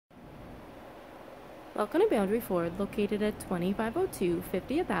Welcome to Boundary Ford, located at 2502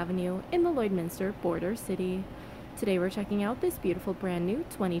 50th Avenue in the Lloydminster border city. Today we're checking out this beautiful brand new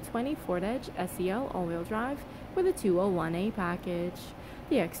 2020 Ford Edge SEL all-wheel drive with a 201A package.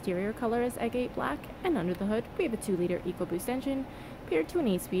 The exterior color is Agate Black, and under the hood we have a 2-liter EcoBoost engine paired to an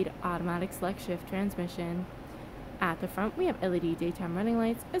 8-speed automatic select shift transmission. At the front we have LED daytime running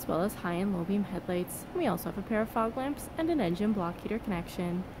lights as well as high and low beam headlights. We also have a pair of fog lamps and an engine block heater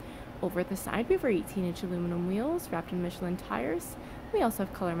connection. Over at the side, we have our 18-inch aluminum wheels wrapped in Michelin tires. We also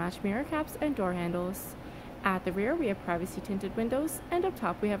have color-matched mirror caps and door handles. At the rear, we have privacy-tinted windows, and up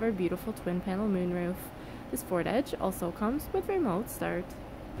top we have our beautiful twin-panel moonroof. This Ford Edge also comes with remote start.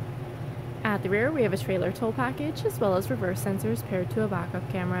 At the rear, we have a trailer tow package, as well as reverse sensors paired to a backup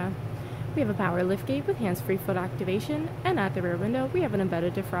camera. We have a power liftgate with hands-free foot activation, and at the rear window, we have an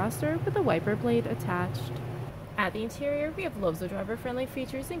embedded defroster with a wiper blade attached. At the interior, we have loads of driver-friendly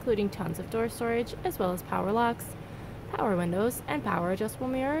features, including tons of door storage, as well as power locks, power windows, and power adjustable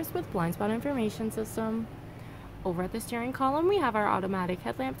mirrors with blind spot information system. Over at the steering column, we have our automatic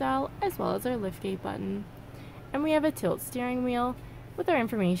headlamp dial, as well as our liftgate button. And we have a tilt steering wheel with our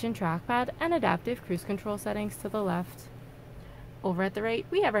information trackpad and adaptive cruise control settings to the left. Over at the right,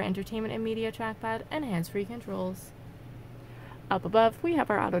 we have our entertainment and media trackpad and hands-free controls. Up above, we have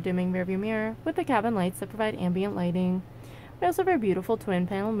our auto-dimming rearview mirror with the cabin lights that provide ambient lighting. We also have our beautiful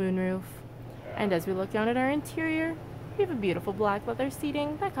twin-panel moonroof. And as we look down at our interior, we have a beautiful black leather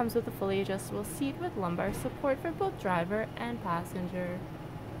seating that comes with a fully adjustable seat with lumbar support for both driver and passenger.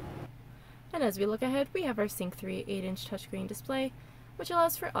 And as we look ahead, we have our Sync 3 8-inch touchscreen display, which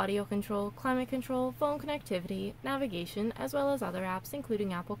allows for audio control, climate control, phone connectivity, navigation, as well as other apps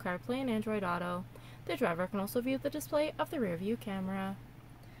including Apple CarPlay and Android Auto. The driver can also view the display of the rear view camera.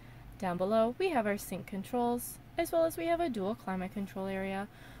 Down below, we have our sync controls, as well as we have a dual climate control area,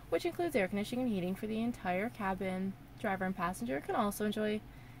 which includes air conditioning and heating for the entire cabin. Driver and passenger can also enjoy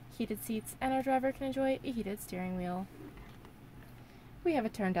heated seats, and our driver can enjoy a heated steering wheel. We have a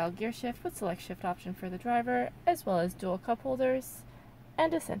turn-dial gear shift with select shift option for the driver, as well as dual cup holders,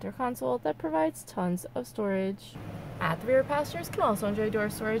 and a center console that provides tons of storage. At the rear, passengers can also enjoy door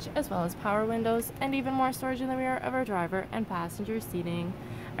storage as well as power windows, and even more storage in the rear of our driver and passenger seating.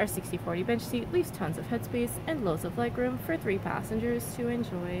 Our 60/40 bench seat leaves tons of headspace and loads of legroom for 3 passengers to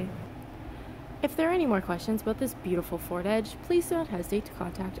enjoy. If there are any more questions about this beautiful Ford Edge, please don't hesitate to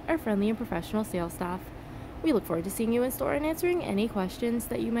contact our friendly and professional sales staff. We look forward to seeing you in store and answering any questions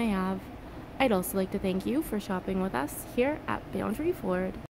that you may have. I'd also like to thank you for shopping with us here at Boundary Ford.